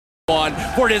on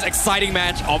for this exciting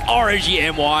match of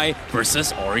RSG MY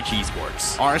versus Orange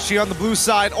Esports. RSG on the blue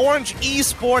side, Orange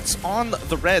Esports on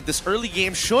the red. This early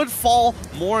game should fall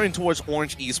more in towards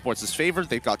Orange Esports' favor.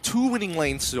 They've got 2 winning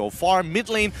lanes so far. Mid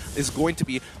lane is going to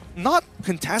be not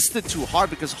contested too hard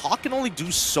because Hawk can only do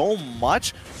so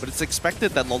much, but it's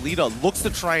expected that Lolita looks to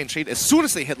try and trade as soon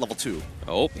as they hit level 2.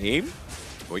 Oh, aim.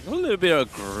 Going a little bit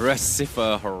aggressive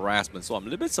harassment, so I'm a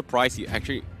little bit surprised he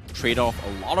actually trade off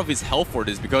a lot of his health for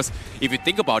this, because if you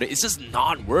think about it, it's just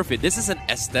not worth it. This is an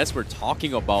S10 we're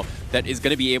talking about that is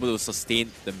going to be able to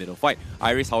sustain the middle fight.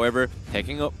 Iris, however,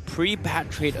 taking a pretty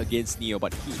bad trade against Neo,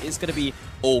 but he is going to be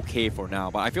okay for now.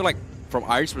 But I feel like from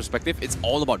Iris' perspective, it's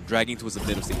all about dragging towards the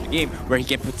middle stage of the game, where he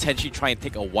can potentially try and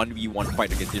take a 1v1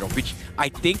 fight against Neo, which I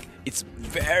think it's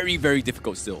very, very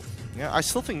difficult still. Yeah, I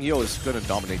still think Neo is going to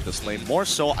dominate this lane. More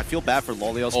so, I feel bad for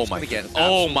Lolios. Oh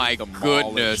my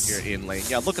goodness. Here in lane.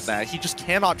 Yeah, look at that. He just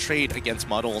cannot trade against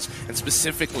Muddles, and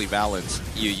specifically Valens.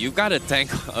 You gotta thank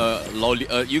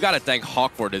you gotta thank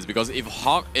Hawk for this, because if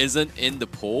Hawk isn't in the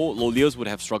pool, Lolios would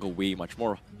have struggled way much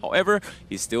more. However,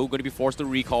 he's still going to be forced to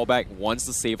recall back once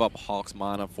to save up Hawk's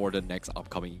mana for the next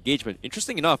upcoming engagement.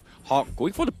 Interesting enough, Hawk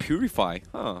going for the Purify.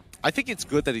 I think it's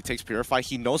good that he takes Purify.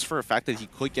 He knows for a fact that he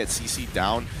could get CC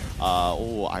down.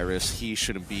 Oh, Iris, he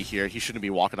shouldn't be here. He shouldn't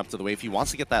be walking up to the wave. He wants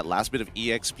to get that last bit of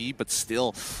EXP, but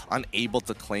still unable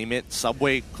to claim it.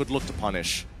 Subway could look to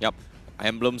punish. Yep.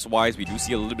 Emblems-wise, we do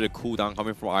see a little bit of cooldown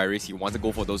coming from Iris. He wants to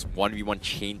go for those 1v1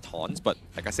 chain taunts, but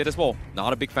like I said as well,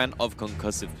 not a big fan of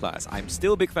concussive class. I'm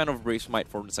still a big fan of Brave Smite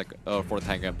for the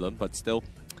tank emblem, but still,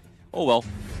 oh well.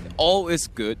 All is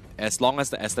good as long as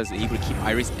the S10 is able to keep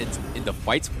Iris in the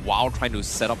fights while trying to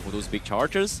set up for those big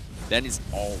charges. Then it's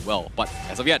all well. But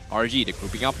as of yet, RG, they're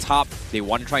grouping up top. They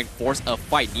want to try and force a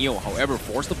fight. Neo, however,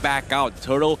 forced to back out.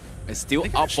 Turtle is still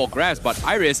up for grabs, but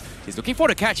Iris is looking for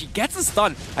the catch. He gets a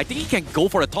stun. I think he can go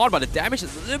for the taunt, but the damage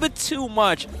is a little bit too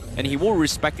much, and he will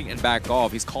respect it and back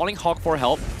off. He's calling Hawk for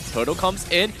help. Turtle comes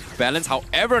in. Balance,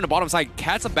 however, on the bottom side,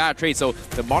 catch a bad trade, so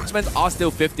the marksmen are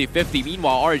still 50-50.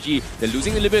 Meanwhile, RG, they're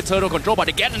losing a little bit of Turtle control, but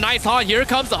they get a nice taunt. Here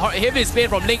comes the heavy spin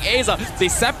from Link Aza. They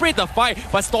separate the fight,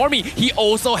 but Stormy, he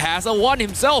also has a 1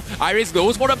 himself. Iris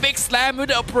goes for the big slam with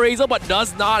the Appraisal, but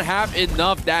does not have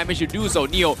enough damage to do so.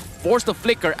 Neo forced to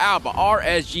flicker out, but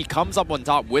RSG comes up on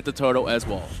top with the Turtle as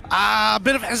well. A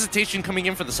bit of hesitation coming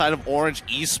in for the side of Orange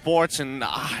Esports, and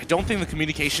I don't think the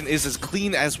communication is as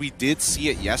clean as we did see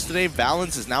it yesterday.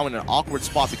 Valens is now in an awkward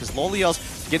spot because Lolios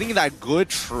getting that good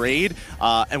trade,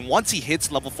 and once he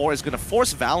hits level 4 is going to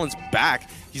force Valens back.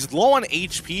 He's low on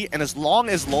HP, and as long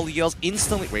as Lolios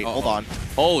instantly... Wait, hold on.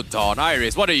 Hold on,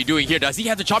 Iris, what are you doing here? Does he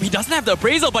have the chop? He doesn't have the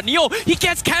Appraisal, but Neo, he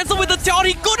gets cancelled with the taunt.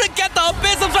 He couldn't get the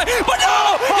Abyss of Strike, but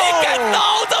no! He gets the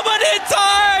ultimate in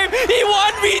time! He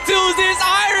 1v2s this.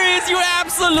 Iris, you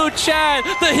absolute champ!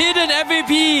 The hidden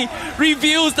MVP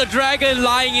reveals the dragon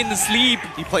lying in the sleep.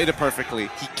 He played it perfectly.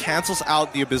 He cancels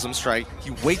out the Abysm Strike.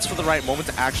 He waits for the right moment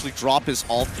to actually drop his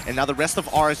ult, and now the rest of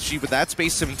RSG, with that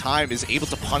space and time, is able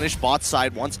to punish bot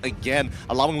side once again,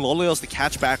 allowing Lolios to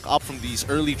catch back up from these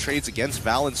early trades against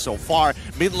Valens so far.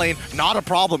 Mid lane, not a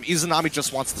problem. Izanami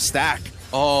just wants to stack.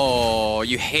 Oh,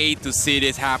 you hate to see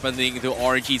this happening to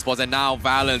Orange Esports, and now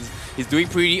Valens is doing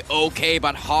pretty okay,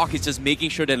 but Hawk is just making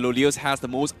sure that Lolios has the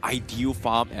most ideal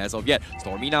farm as of yet.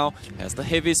 Stormy now has the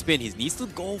heavy spin. He needs to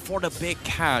go for the big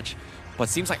catch. But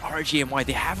seems like RGMY,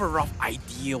 they have a rough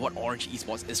idea what Orange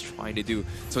Esports is trying to do.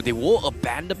 So they will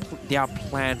abandon their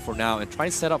plan for now and try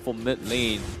to set up for mid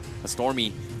lane. But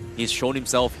Stormy, he's shown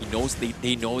himself. He knows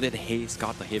they know that he's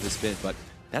got the heavy spin. But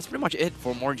that's pretty much it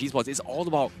for Orange Esports. It's all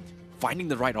about finding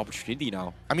the right opportunity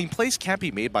now. I mean, plays can't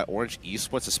be made by Orange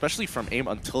Esports, especially from aim,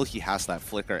 until he has that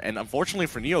flicker. And unfortunately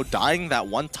for Neo, dying that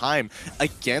one time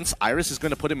against Iris is going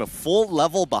to put him a full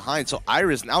level behind. So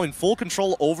Iris now in full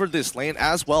control over this lane,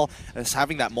 as well as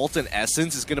having that Molten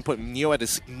Essence is going to put Neo at a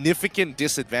significant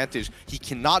disadvantage. He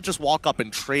cannot just walk up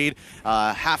and trade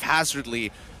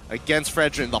haphazardly against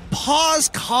Fredrin. The pause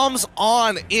comes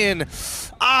on in.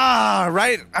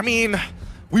 Right? I mean,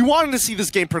 we wanted to see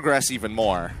this game progress even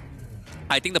more.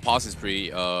 I think the pause is pretty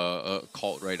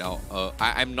called right now.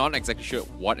 I'm not exactly sure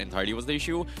what entirely was the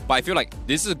issue, but I feel like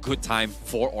this is a good time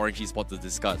for Orange Esports to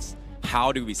discuss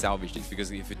how do we salvage this,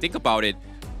 because if you think about it,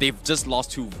 they've just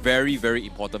lost 2 very, very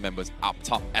important members up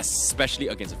top, especially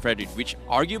against Fredrin, which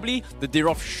arguably the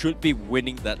Dirov should be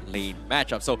winning that lane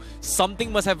matchup. So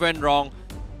something must have went wrong.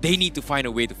 they need to find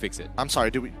a way to fix it. I'm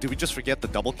sorry, did we just forget the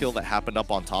double kill that happened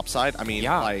up on top side? I mean,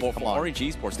 Yeah, like, for Orange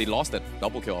Esports, they lost that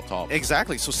double kill up top.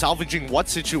 Exactly. So salvaging what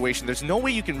situation? There's no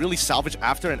way you can really salvage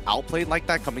after an outplay like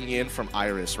that coming in from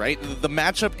Iris, right? The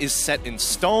matchup is set in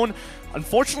stone.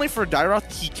 Unfortunately for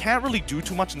Dairoth, he can't really do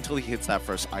too much until he hits that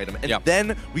first item. And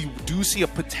then we do see a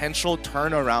potential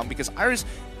turnaround because Iris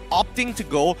opting to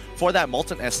go for that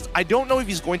Molten Essence. I don't know if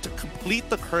he's going to complete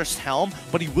the Cursed Helm,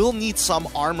 but he will need some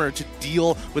armor to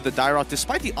deal with the Dairoth.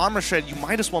 Despite the armor shred, you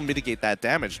might as well mitigate that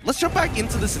damage. Let's jump back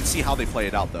into this and see how they play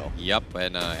it out, though. Yep,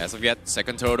 and as of yet,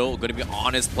 second turtle going to be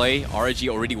on his play. RSG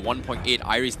already 1.8.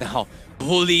 Iris now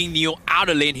bullying Neo out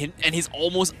of lane, and he's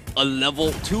almost a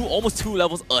level 2, almost 2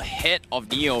 levels ahead of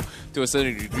Neo to a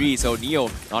certain degree. So Neo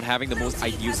not having the most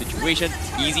ideal situation.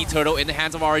 Easy turtle in the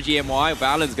hands of RGMY.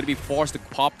 Balance going to be forced to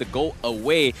pop the go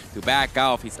away to back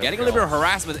off. He's getting a little bit of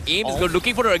harassment. Aim is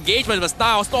looking for the engagement, but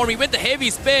now Stormy with the heavy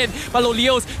spin. But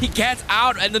Lolios, he gets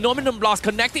out, and the Nominum Blast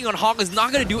connecting on Hawk is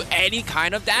not going to do any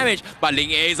kind of damage. But Ling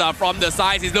Asa from the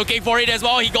sides, he's looking for it as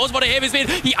well. He goes for the heavy spin.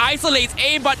 He isolates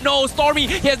Aim, but no, Stormy,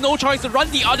 he has no choice to run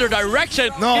the other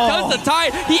direction. No. He turns the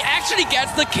tide. He actually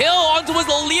gets the kill onto his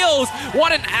Lolios.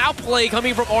 What an outplay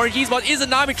coming from RG's, but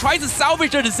Izanami tries to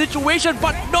salvage the situation,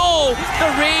 but no, the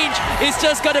range is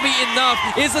just gonna be enough.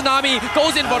 Izanami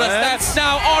goes in for the steps.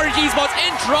 Now RG's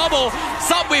in trouble.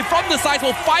 Subway from the sides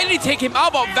will finally take him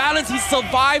out, but Valence, he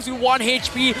survives with 1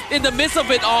 HP in the midst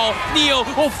of it all. Neo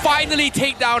will finally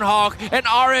take down Hawk, and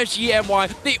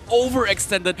RSGMY, they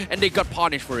overextended and they got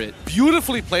punished for it.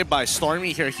 Beautifully played by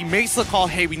Stormy here. He makes the call,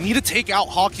 hey, we need to take out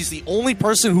Hawk. He's the only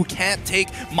person who can't take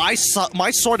my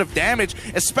sort of damage,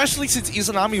 especially since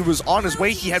Izanami was on his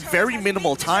way. He had very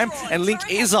minimal time, and Link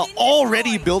Asa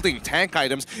already building tank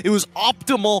items. It was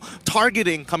optimal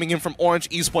targeting coming in from Orange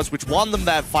Esports, which won them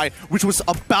that fight, which was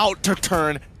about to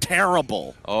turn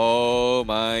terrible. Oh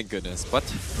my goodness. But at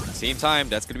the same time,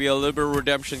 that's going to be a little bit of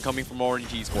redemption coming from Orange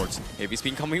Esports. Heavy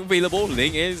spin coming available.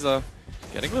 Ling is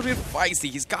getting a little bit feisty.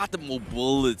 He's got the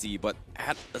mobility, but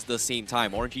at the same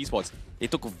time, Orange Esports, they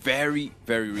took a very,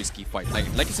 very risky fight. Like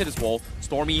you said as well,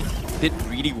 Stormy did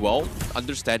really well,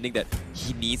 understanding that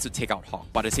he needs to take out Hawk.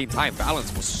 But at the same time,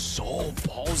 Balance was so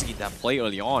ballsy in that play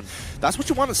early on. That's what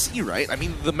you want to see, right? I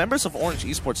mean, the members of Orange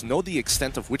Esports know the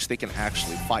extent of which they can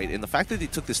actually fight. And the fact that they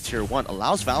took this tier 1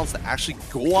 allows Balance to actually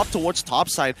go up towards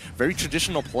topside. Very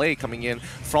traditional play coming in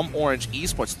from Orange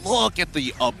Esports. Look at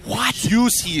the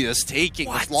abuse he is taking.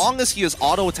 As long as he is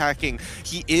auto-attacking,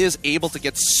 he is able to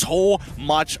get so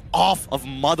much off of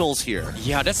Muddles here.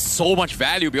 Yeah, that's so much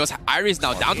value because Iris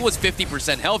now down towards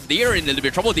 50% health. They are in a little bit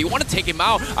of trouble. They want to take him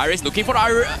out. Iris looking for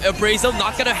Abrasive,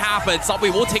 not going to happen. Subway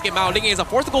will take him out. Ling is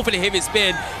forced to go for the heavy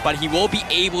spin, but he will be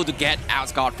able to get out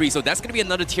scot-free. So that's going to be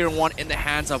another tier 1 in the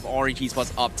hands of Orange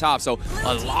Esports up top. So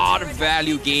a lot of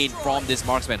value gained from this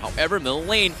marksman. However, middle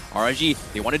lane, RSG,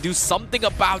 they want to do something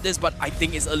about this, but I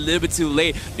think it's a little bit too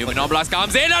late. Numenor Blast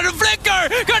comes in and the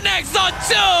flicker connects on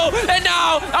 2, and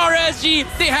now RSG,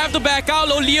 they have to back out.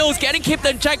 Lolios getting kept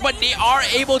in check, but they are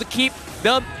able to keep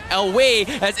them away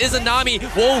as Izanami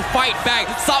will fight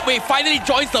back. Subway finally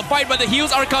joins the fight, but the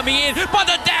heals are coming in, but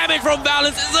the damage from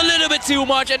Balance is a little bit too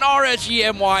much, and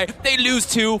RSGMY, they lose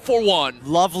 2 for 1.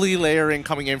 Lovely layering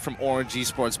coming in from Orange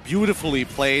Esports. Beautifully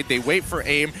played. They wait for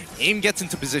Aim. Aim gets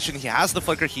into position. He has the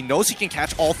flicker. He knows he can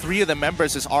catch all 3 of the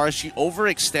members as RSG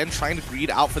overextend, trying to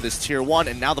greed out for this tier 1,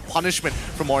 and now the punishment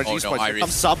from Orange Esports. No, Here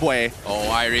comes Subway. Oh,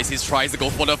 Iris, he tries to go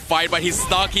for the fight, but he's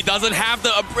stuck. He doesn't have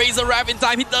the Abrasive Wrap in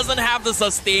time. He doesn't have the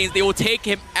sustain. They will take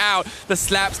him out. The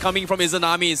slaps coming from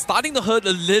Izanami is starting to hurt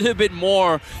a little bit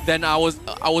more than I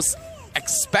was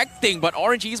expecting, but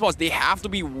Orange Esports, they have to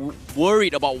be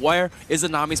worried about where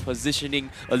Izanami's positioning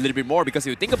a little bit more, because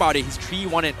if you think about it, he's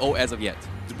 3-1-0 as of yet.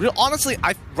 Honestly,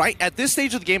 right at this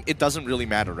stage of the game, it doesn't really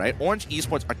matter, right? Orange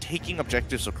Esports are taking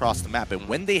objectives across the map, and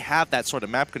when they have that sort of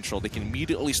map control, they can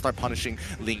immediately start punishing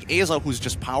Ling Asa, who's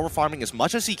just power farming as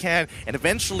much as he can, and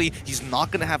eventually he's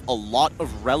not going to have a lot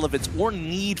of relevance or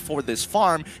need for this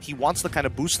farm. He wants to kind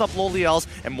of boost up Loliels,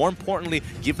 and more importantly,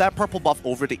 give that purple buff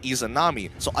over to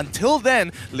Izanami. So until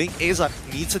then, Ling Asa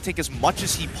needs to take as much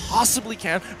as he possibly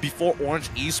can before Orange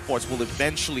Esports will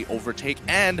eventually overtake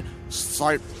and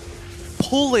start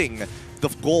pulling the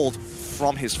gold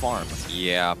from his farm.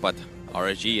 Yeah, but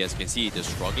RSG, as you can see, they're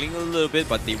struggling a little bit,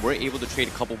 but they were able to trade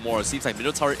a couple more. It seems like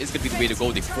middle tower is going to be the way to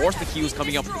go. They force the kills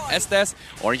coming up from S10.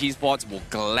 RSG Esports will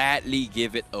gladly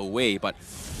give it away, but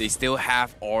they still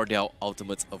have all their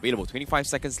ultimates available. 25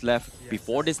 seconds left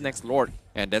before this next Lord.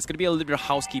 And there's going to be a little bit of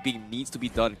housekeeping needs to be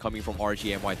done coming from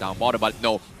RSG MY down bottom. But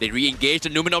no, they re-engage. The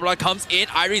Numenor Blood comes in.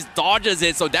 Iris dodges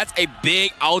it. So that's a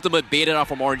big ultimate baited out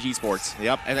from RSG Esports.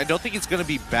 Yep, and I don't think it's going to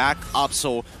be back up.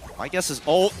 So my guess is,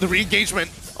 oh, the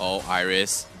re-engagement. Oh,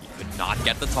 Iris. Could not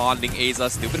get the taunt. Ling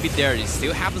Aza still going to be there. They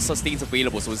still have the sustains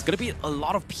available, so it's going to be a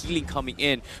lot of peeling coming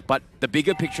in. But the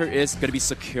bigger picture is going to be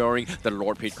securing the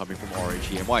Lord Page coming from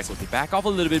RSGMY. So they back off a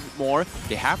little bit more.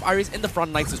 They have Iris in the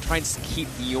front lines to try and keep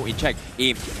Neo in check.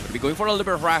 Aim going to be going for a little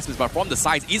bit of harassment, but from the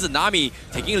sides, Izanami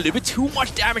taking a little bit too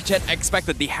much damage than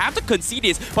expected. They have to concede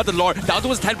this, but the Lord down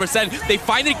towards 10%. They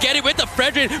finally get it with the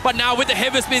Frederick, but now with the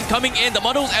heavy spin coming in, the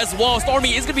Muddles as well.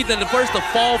 Stormy is going to be the first to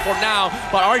fall for now,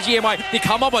 but RSGMY, they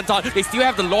come up on top. They still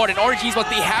have the Lord and RSGs, but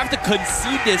they have to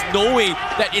concede this knowing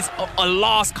that it's a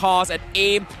lost cause, and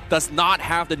AIM does not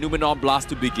have the Numenor Blast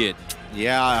to begin.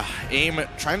 Yeah, AIM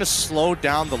trying to slow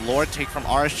down the Lord take from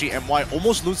RSGMY,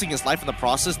 almost losing his life in the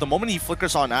process. The moment he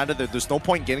flickers on out of there, there's no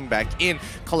point getting back in.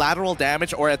 Collateral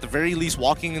damage, or at the very least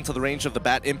walking into the range of the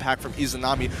bat impact from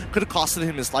Izanami, could have costed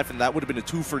him his life, and that would have been a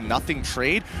 2-for-nothing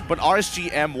trade. But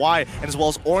RSGMY, and as well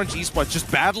as Orange Esports, just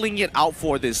battling it out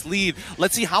for this lead.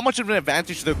 Let's see how much of an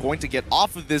advantage they're going to get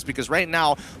off of this, because right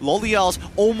now, Loliel's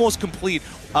almost complete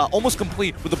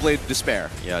with the Blade of Despair.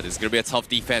 Yeah, this is going to be a tough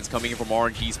defense coming in from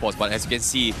Orange Esports, but as you can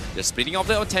see, they're splitting off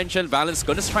their attention. Valence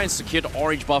going to try and secure the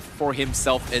orange buff for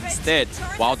himself instead,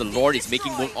 while the Lord is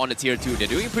making move on the tier 2. They're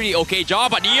doing a pretty okay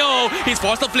job, but Neo, he's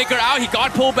forced to flicker out. He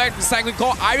got pulled back from Sanguine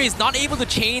Core. Iris not able to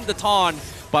chain the taunt,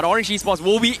 but Orange Esports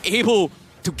will be able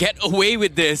to get away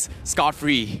with this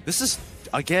scot-free. This is,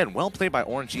 again, well played by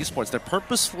Orange Esports. They're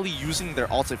purposefully using their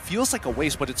ults. It feels like a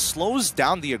waste, but it slows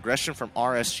down the aggression from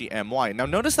RSGMY. Now,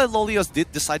 notice that Lolios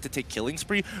did decide to take Killing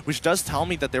Spree, which does tell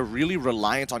me that they're really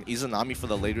reliant on Izanami for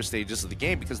the later stages of the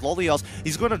game, because Lolios,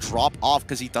 he's going to drop off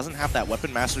because he doesn't have that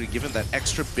weapon mastery to give him that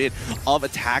extra bit of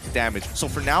attack damage. So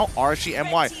for now,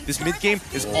 RSGMY, this mid-game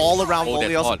is all around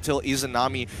Lolios until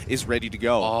Izanami is ready to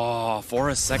go. Oh, for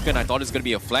a second, I thought it was going to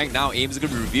be a flank. Now AIM is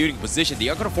going to be reviewing position. They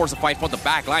are going to force a fight from the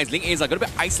back lines. Ling Aza going to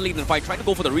be isolating the fight, trying to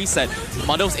go for the reset.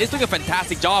 Muddles is doing a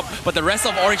fantastic job, but the rest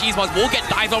of Orange Esports will get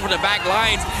dived over the back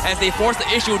lines as they force the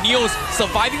issue. Neo's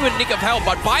surviving with Nick of Help,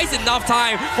 but buys enough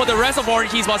time for the rest of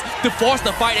Orange Esports to force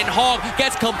the fight, and Hog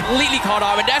gets completely caught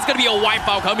up, and that's going to be a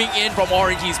wipeout coming in from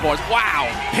Orange Esports. Wow!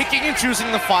 Picking and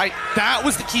choosing the fight, that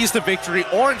was the keys to victory.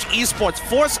 Orange Esports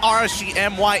force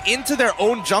RSGMY into their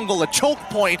own jungle, a choke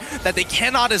point that they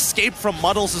cannot escape from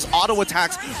Muddles' auto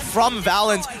attacks from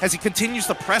Valens as he continues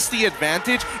to press the advantage.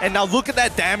 And now look at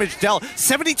that damage dealt.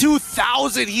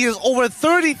 72,000. He is over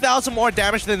 30,000 more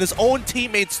damage than his own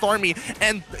teammate Stormy,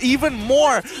 and even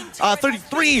more,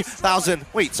 33,000.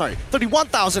 Wait, sorry,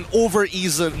 31,000 over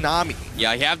Izanami.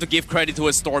 Yeah, you have to give credit to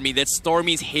a Stormy. That's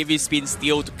Stormy's heavy spin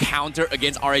steal to counter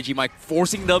against RSGMY,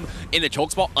 forcing them in the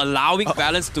choke spot, allowing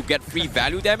Valence to get free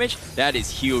value damage. That is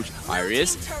huge.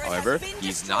 Iris, however,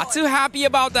 he's not too happy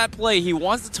about that play. He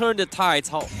wants to turn the tides.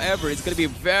 However, it's going to be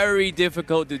very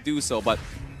difficult to do so, but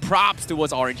props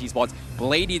towards Orange Esports.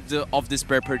 Blade of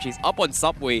Despair purchase up on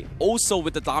Subway, also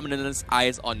with the dominance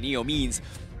eyes on Neo, means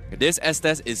this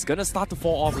S10 is going to start to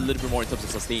fall off a little bit more in terms of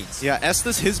sustains. Yeah,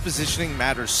 S10, his positioning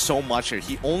matters so much here.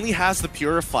 He only has the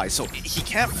Purify, so he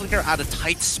can't flicker out of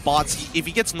tight spots. If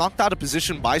he gets knocked out of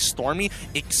position by Stormy,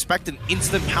 expect an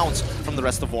instant pounce from the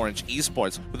rest of Orange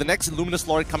Esports. With the next Luminous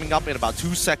Lord coming up in about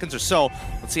 2 seconds or so,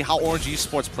 let's see how Orange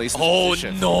Esports plays this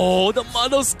position. Oh no, the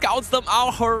Muddle scouts them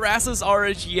out, harasses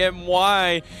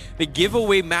RSGMY. They give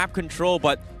away map control,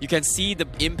 but you can see the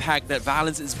impact that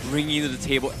Valence is bringing to the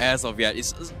table as of yet.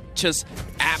 It's just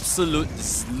absolute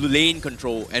lane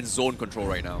control and zone control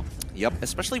right now. Yep,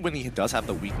 especially when he does have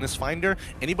the weakness finder.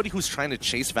 Anybody who's trying to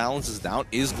chase Valence's down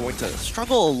is going to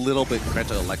struggle a little bit compared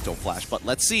to Electro Flash. But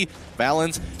let's see,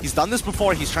 Valence, he's done this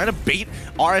before. He's trying to bait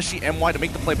RSGMY to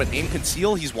make the play, but AIM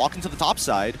conceal. He's walking to the top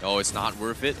side. Oh, it's not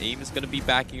worth it. AIM is going to be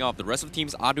backing up. The rest of the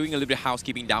teams are doing a little bit of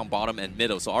housekeeping down bottom and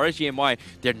middle. So RSGMY,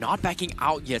 they're not backing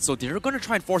out yet. So they're going to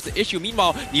try and force the issue.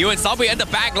 Meanwhile, Neo and Subway at the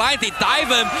back line, they dive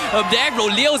him. There,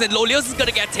 Lolios, and Lolios is going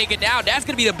to get taken down. That's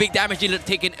going to be the big damage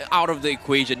taken out of the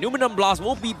equation. Numenor Blast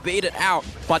will be baited out,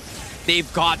 but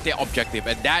they've got their objective,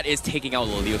 and that is taking out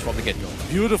Lolios from the get-go.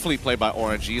 Beautifully played by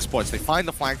Orange Esports. They find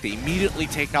the flank, they immediately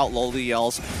take out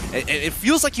Loliels. It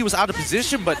feels like he was out of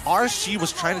position, but RSG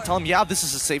was trying to tell him, yeah, this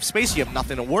is a safe space, you have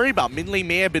nothing to worry about. Mid lane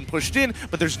may have been pushed in,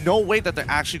 but there's no way that they're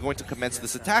actually going to commence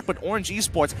this attack. But Orange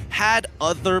Esports had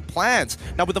other plans.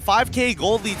 Now with the 5k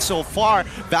gold lead so far,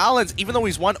 Valens, even though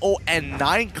he's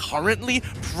 1-0-9 currently,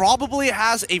 probably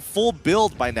has a full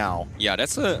build by now. Yeah,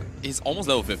 he's almost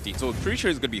level 15, so pretty sure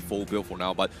he's going to be full build for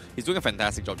now, but he's doing a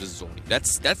fantastic job just zoning.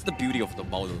 That's the beauty of the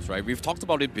models, right? We've talked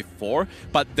about it before,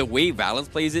 but the way Valens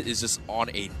plays it is just on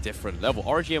a different level.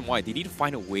 RGMY, they need to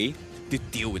find a way to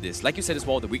deal with this. Like you said as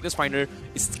well, the weakness finder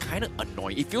is kind of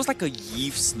annoying. It feels like a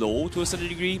Eve slow to a certain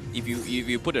degree if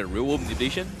you put a real world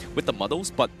manipulation with the models,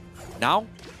 but now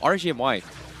RGMY,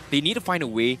 they need to find a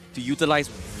way to utilize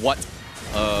what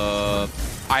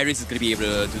Iris is going to be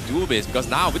able to do this, because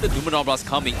now with the Numenor Blast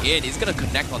coming in, it's going to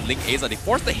connect on Link Aza. They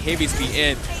force the heavy speed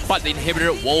in, but the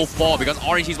inhibitor will fall because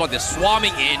Orange Esports, they're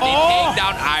swarming in, they take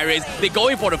down Iris, they go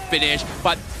in for the finish,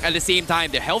 but at the same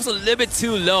time, their health's a little bit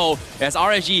too low as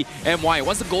RSG MY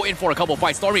wants to go in for a couple of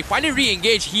fights. Stormy finally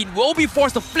re-engaged, he will be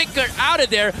forced to flicker out of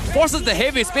there, forces the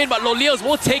heavy spin, but Lolios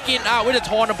will take it out with a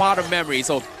torn apart of memory.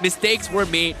 So mistakes were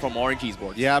made from Orange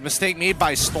Esports. Yeah, mistake made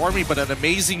by Stormy, but an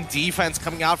amazing defense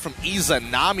coming out from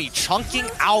Izanami, chunking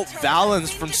out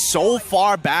Valens from so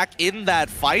far back in that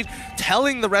fight,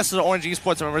 telling the rest of the Orange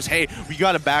Esports members, hey, we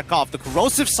gotta back off. The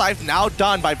Corrosive Scythe now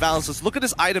done by Valens. Let's look at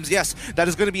his items. Yes, that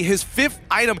is going to be his 5th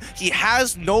item. He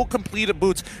has no completed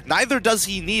boots. Neither does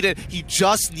he need it. He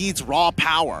just needs raw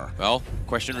power. Well,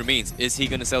 question remains, is he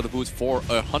going to sell the boots for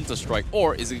a Hunter Strike,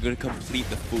 or is he going to complete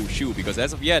the full shoe? Because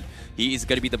as of yet, he is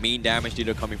going to be the main damage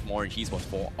dealer coming from Orange Esports.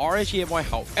 For RSGMY,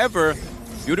 however,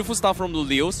 beautiful stuff from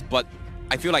Lolios, but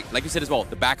I feel like you said as well,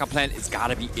 the backup plan is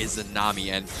gotta be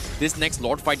Izanami, and this next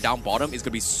Lord fight down bottom is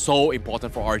gonna be so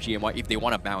important for RGMY if they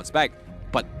want to bounce back.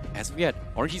 But as of yet,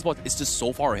 Orange Esports is just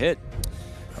so far ahead.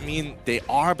 I mean, they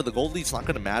are, but the gold lead's not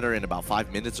going to matter in about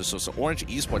 5 minutes or so. So Orange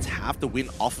Esports have to win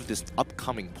off of this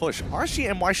upcoming push.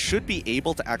 RSGMY should be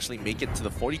able to actually make it to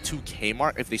the 42k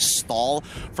mark if they stall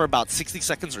for about 60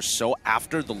 seconds or so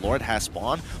after the Lord has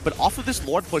spawned. But off of this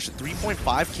Lord push,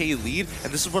 3.5k lead,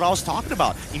 and this is what I was talking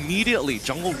about. Immediately,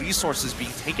 jungle resources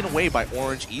being taken away by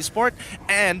Orange Esports,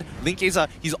 and Link Aza,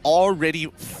 he's already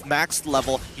maxed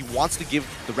level. He wants to give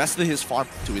the rest of his farm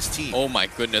to his team. Oh my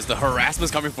goodness, the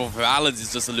harassment coming from Valens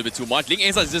is just a little bit too much. Link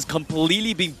Aza is just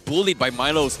completely being bullied by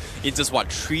Milos in just, what,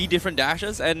 3 different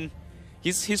dashes, and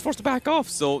he's forced to back off.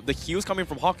 So the heals coming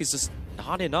from Hawk is just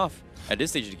not enough at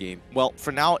this stage of the game. Well,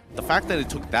 for now, the fact that it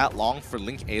took that long for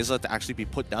Link Aza to actually be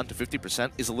put down to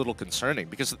 50% is a little concerning,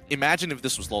 because imagine if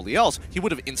this was Loliels, he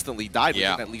would have instantly died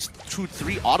within at least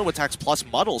 2-3 auto attacks plus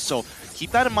muddles. So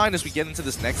keep that in mind as we get into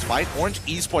this next fight. Orange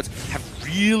Esports have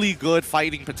really good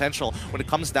fighting potential when it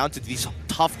comes down to these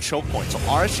tough choke points. So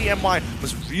RSGMY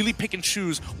must really pick and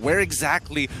choose where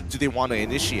exactly do they want to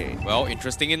initiate. Well,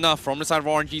 interesting enough, from the side of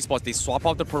Orange Esports, they swap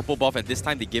out the purple buff, and this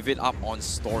time they give it up on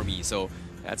Stormy. So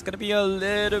that's going to be a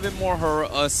little bit more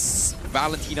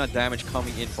Valentina damage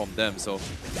coming in from them. So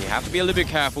they have to be a little bit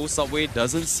careful. Subway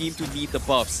doesn't seem to need the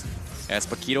buffs, as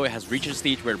Paquito has reached a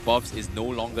stage where buffs is no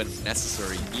longer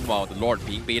necessary. Meanwhile, the Lord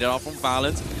being baited out from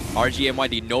Valens. RGMY,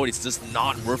 they know it's just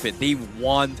not worth it. They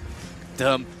want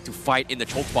them to fight in the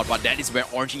choke spot, but that is where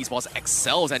Orange Esports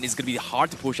excels, and it's going to be hard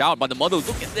to push out. But the model,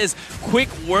 look at this quick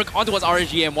work onto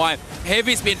RSGMY.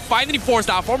 Heavy spin finally forced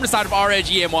out from the side of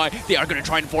RSGMY. They are going to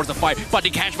try and force the fight, but they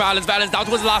catch Valens. Valens down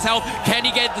to his last health. Can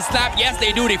he get the slap? Yes,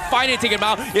 they do. They finally take him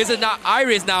out. Is it not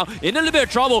Iris now in a little bit of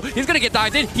trouble? He's going to get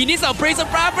dived in. He needs to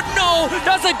abrasive wrap, but no,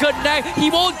 doesn't connect. He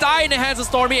won't die in the hands of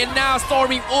Stormy, and now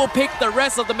Stormy will pick the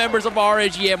rest of the members of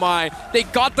RSGMY. They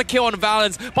got the kill on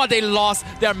Valens, but they lost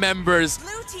their members.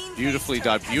 Beautifully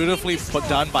done. Beautifully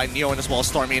done by Neo and as well as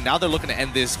Stormy. And now they're looking to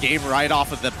end this game right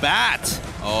off of the bat.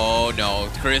 Oh no,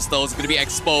 Crystal's going to be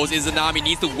exposed. Izanami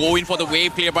needs to go in for the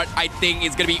wave clear, but I think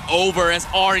it's going to be over as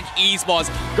Orange Esports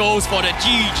goes for the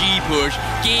GG push.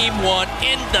 Game 1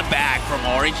 in the bag from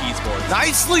Orange Esports.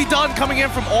 Nicely done coming in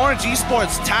from Orange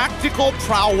Esports. Tactical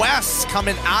prowess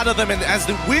coming out of them, and as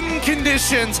the win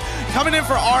conditions coming in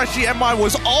for RSGMY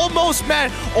was almost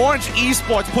met, Orange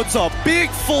Esports puts a big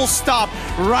full stop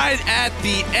right at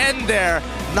the end there.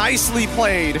 Nicely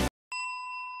played.